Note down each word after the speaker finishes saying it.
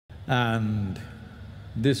And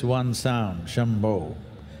this one sound, Shambho,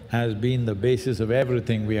 has been the basis of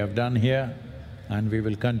everything we have done here and we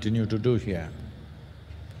will continue to do here.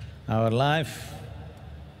 Our life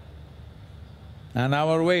and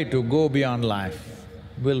our way to go beyond life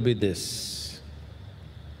will be this.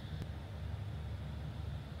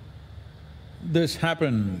 This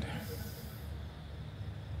happened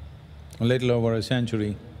a little over a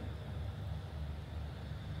century.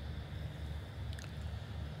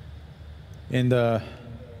 In the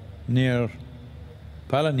near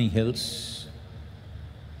Palani Hills,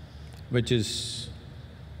 which is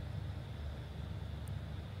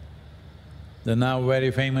the now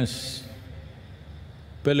very famous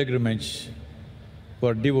pilgrimage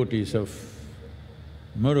for devotees of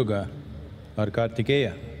Muruga or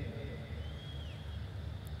Kartikeya.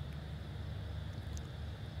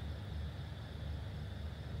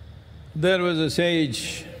 There was a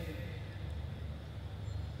sage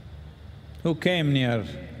who came near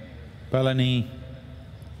Palani,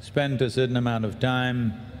 spent a certain amount of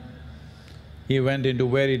time. He went into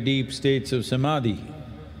very deep states of samadhi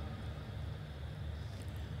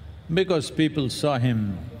because people saw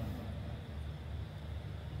him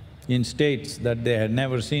in states that they had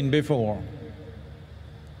never seen before.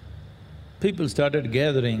 People started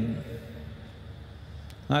gathering,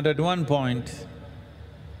 and at one point,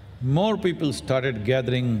 more people started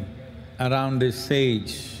gathering around this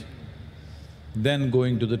sage than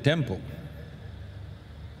going to the temple.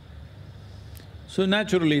 So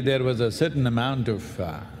naturally, there was a certain amount of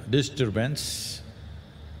disturbance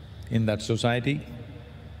in that society.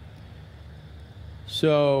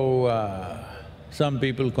 So, some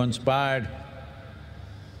people conspired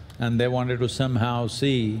and they wanted to somehow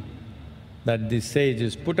see that this sage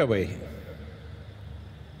is put away.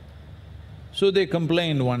 So they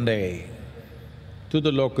complained one day to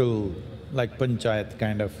the local, like panchayat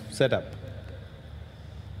kind of setup.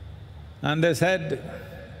 And they said,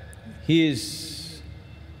 he is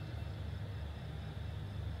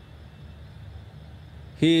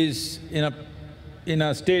in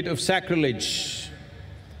a state of sacrilege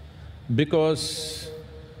because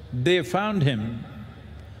they found him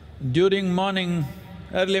during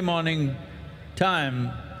early morning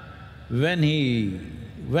time when he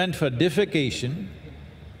went for defecation.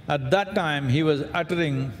 At that time, he was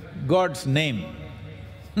uttering God's name.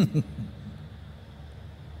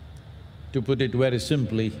 To put it very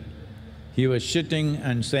simply, he was shitting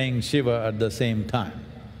and saying Shiva at the same time.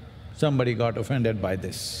 Somebody got offended by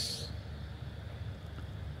this.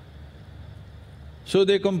 So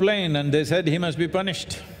they complained and they said he must be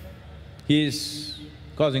punished. He is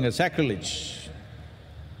causing a sacrilege.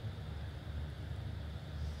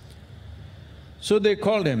 So they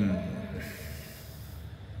called him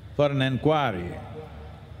for an enquiry.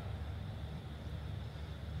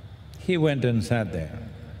 He went and sat there.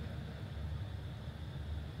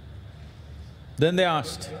 Then they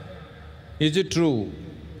asked, is it true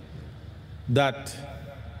that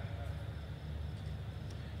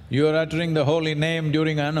you are uttering the holy name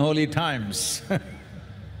during unholy times?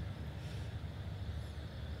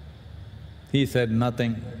 He said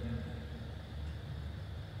nothing.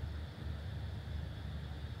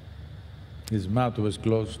 His mouth was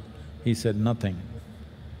closed, he said nothing.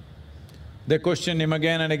 They questioned him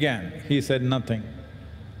again and again, he said nothing.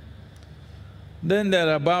 Then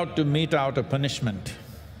they're about to mete out a punishment,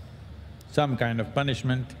 some kind of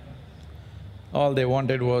punishment. All they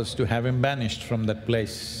wanted was to have him banished from that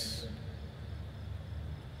place.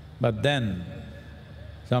 But then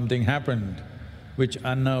something happened which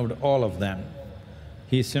unnerved all of them.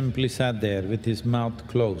 He simply sat there with his mouth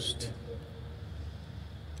closed.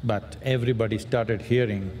 But everybody started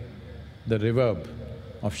hearing the reverb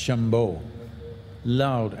of Shambho,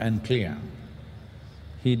 loud and clear.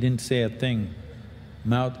 He didn't say a thing.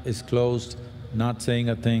 Mouth is closed, not saying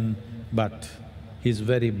a thing, but his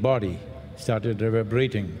very body started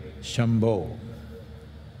reverberating, Shambho.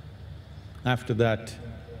 After that,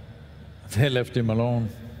 they left him alone.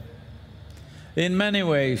 In many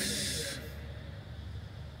ways,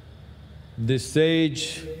 this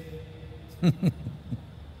sage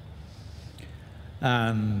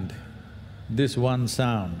and this one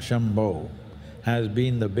sound, Shambho, has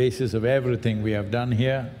been the basis of everything we have done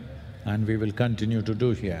here and we will continue to do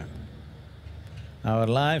here. Our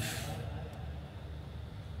life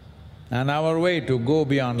and our way to go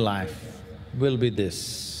beyond life will be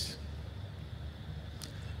this.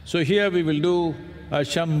 So here we will do a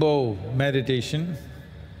Shambho meditation.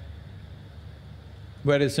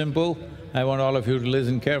 Very simple. I want all of you to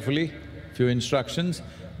listen carefully, few instructions.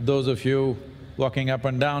 Those of you walking up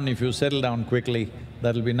and down, if you settle down quickly,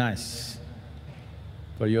 that'll be nice.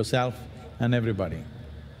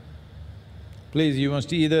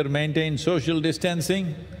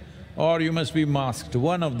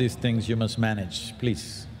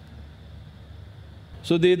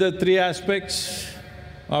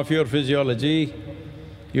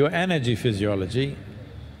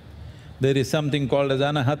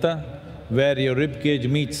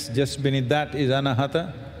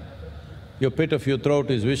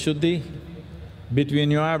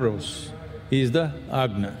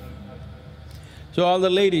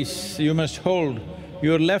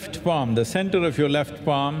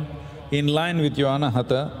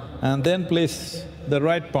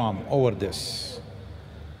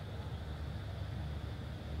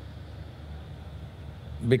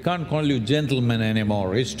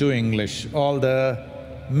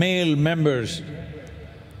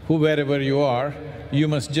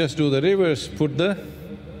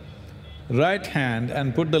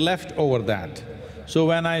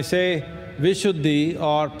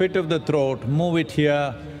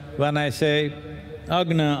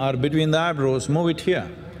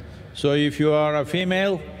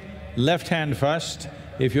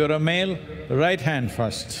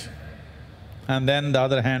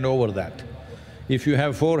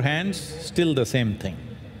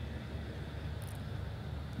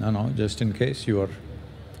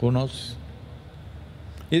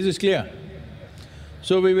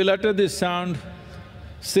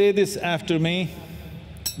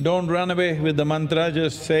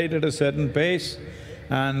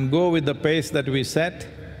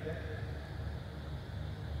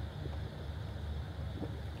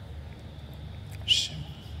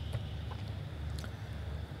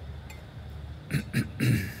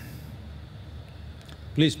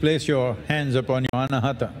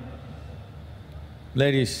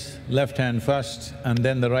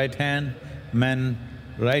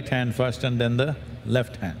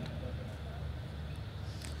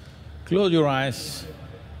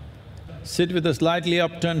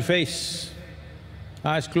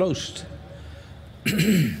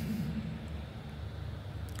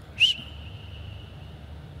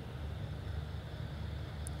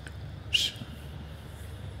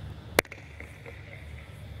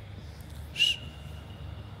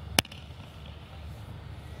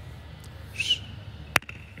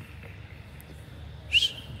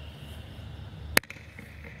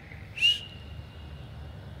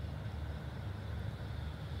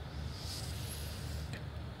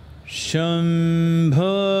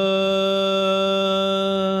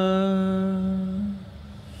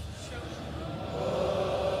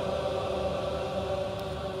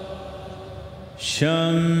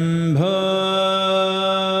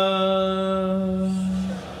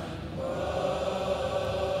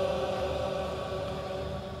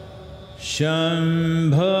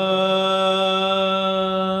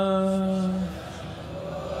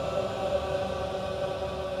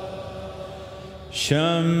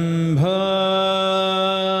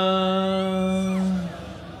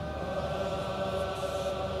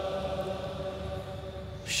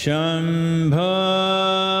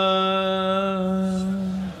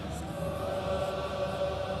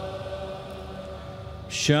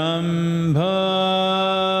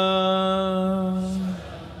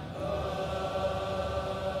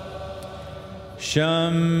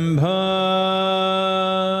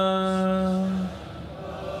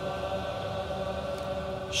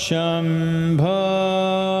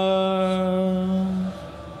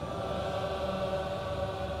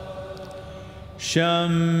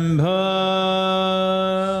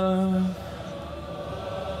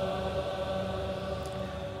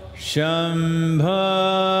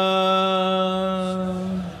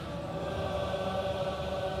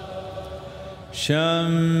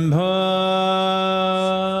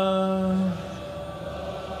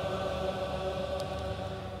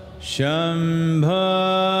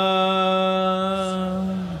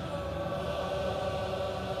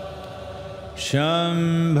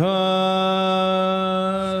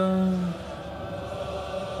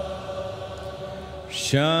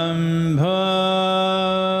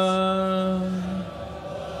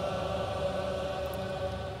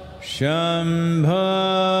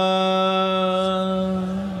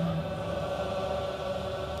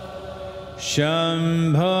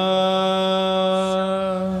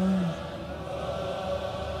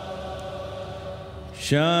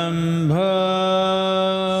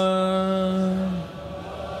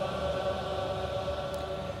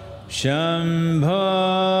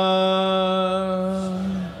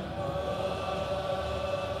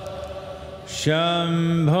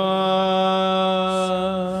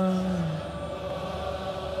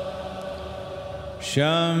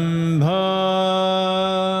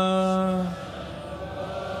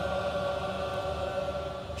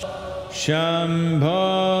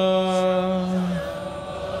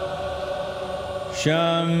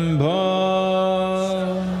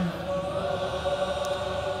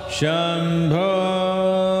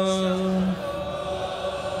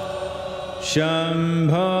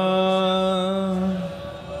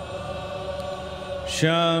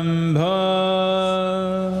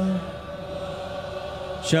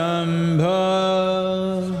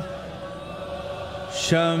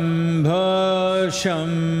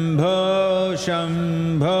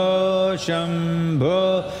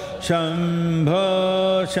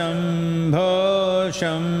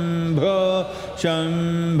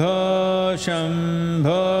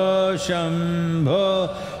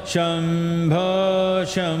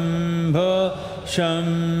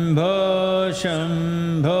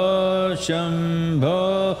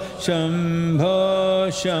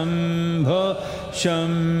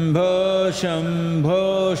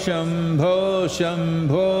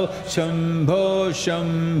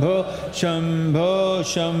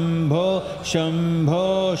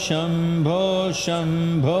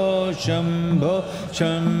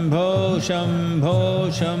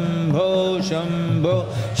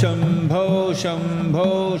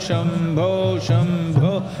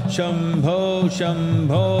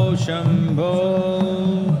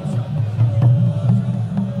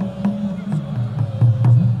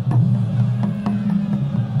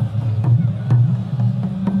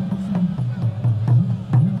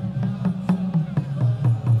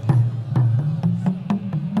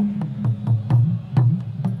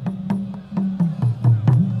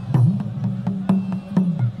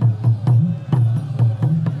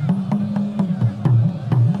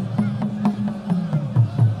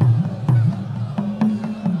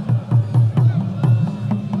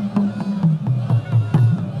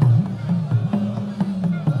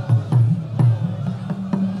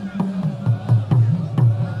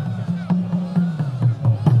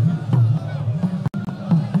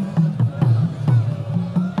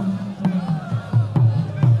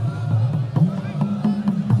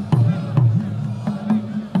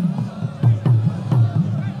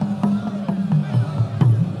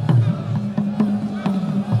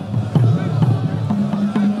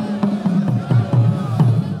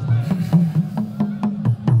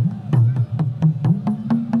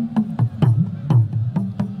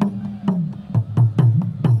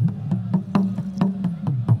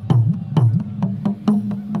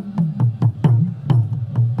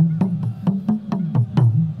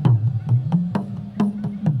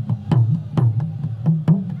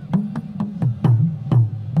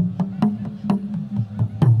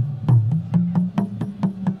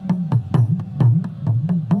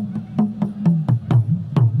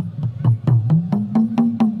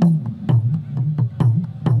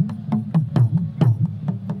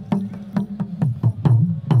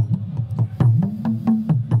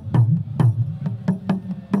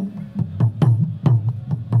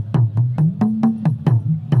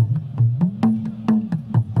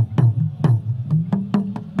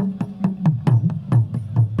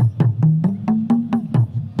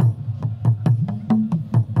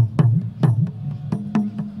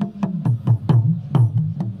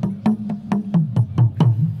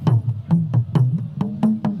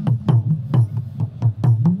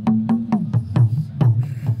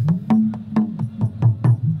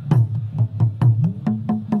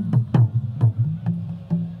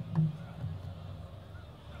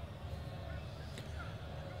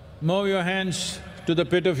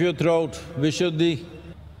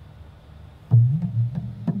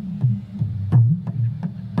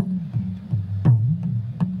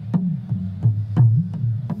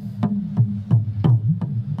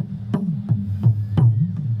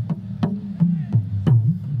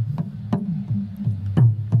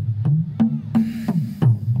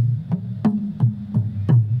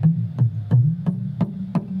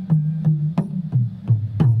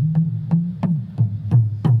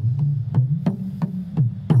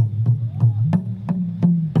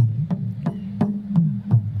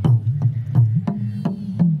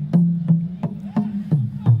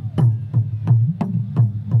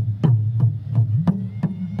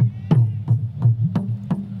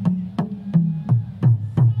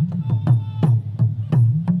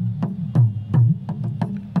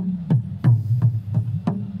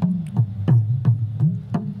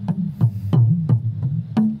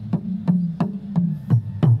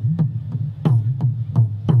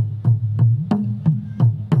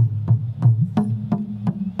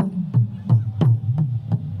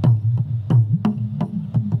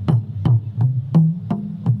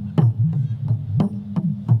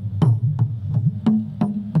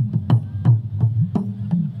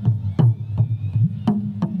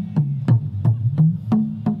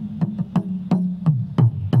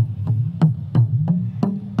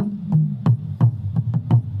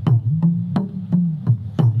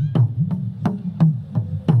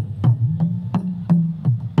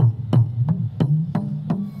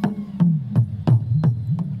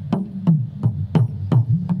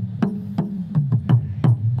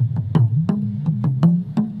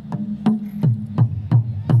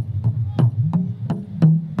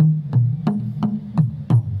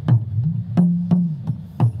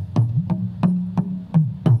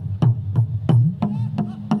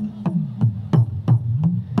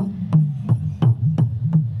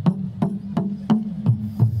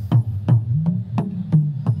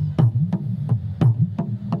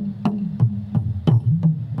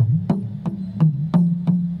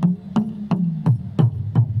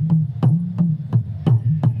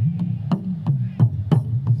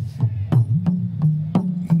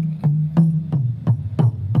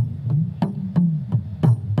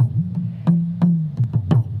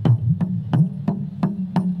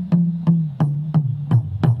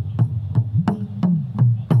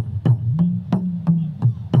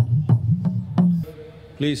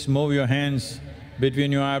 Please move your hands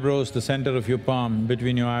between your eyebrows, the center of your palm,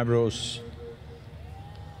 between your eyebrows.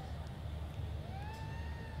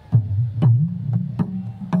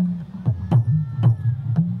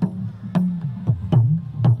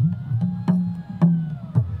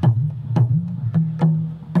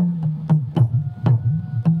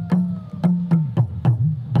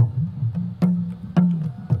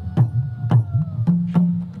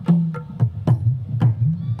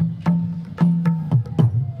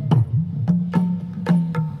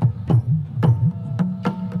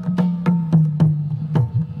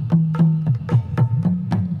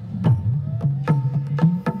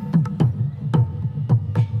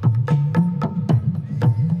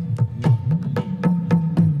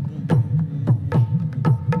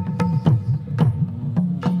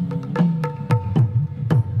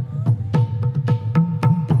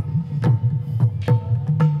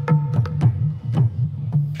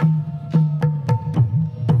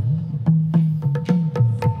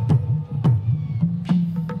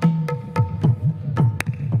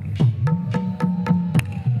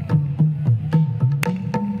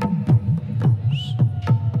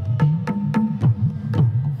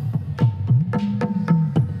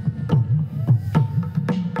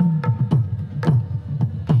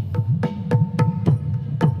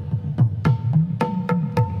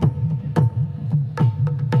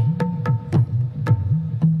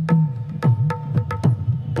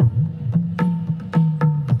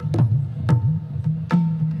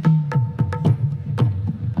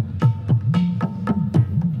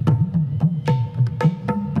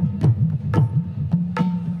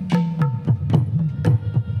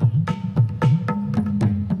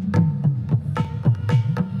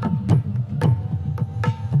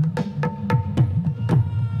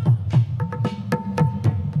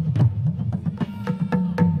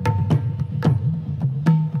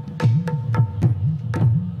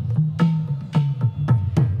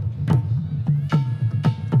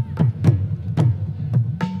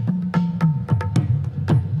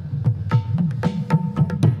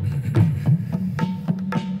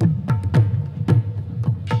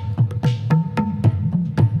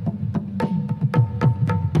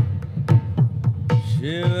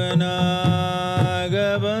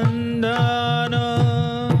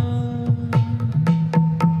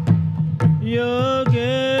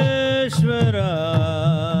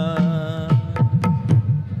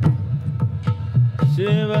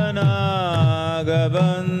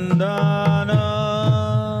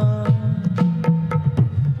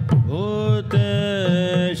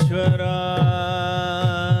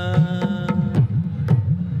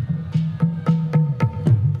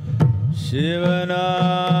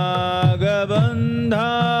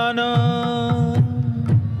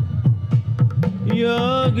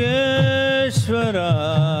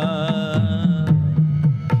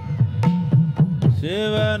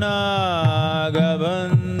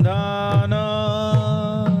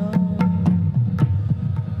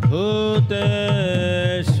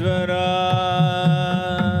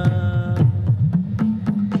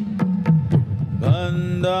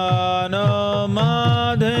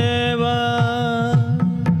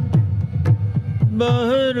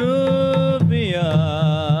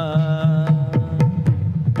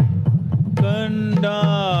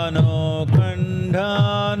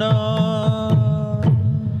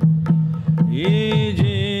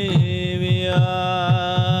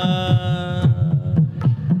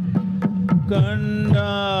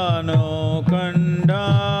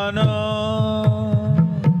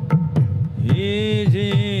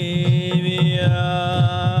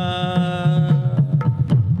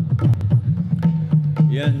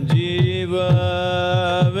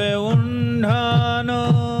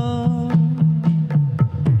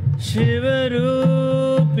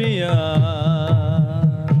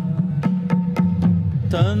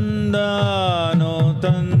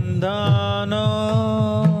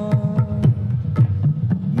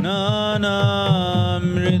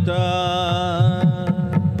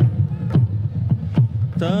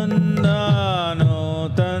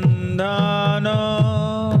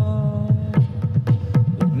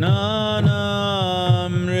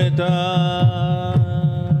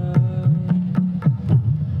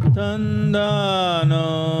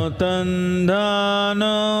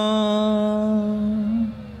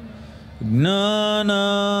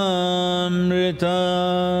 Gnanamrita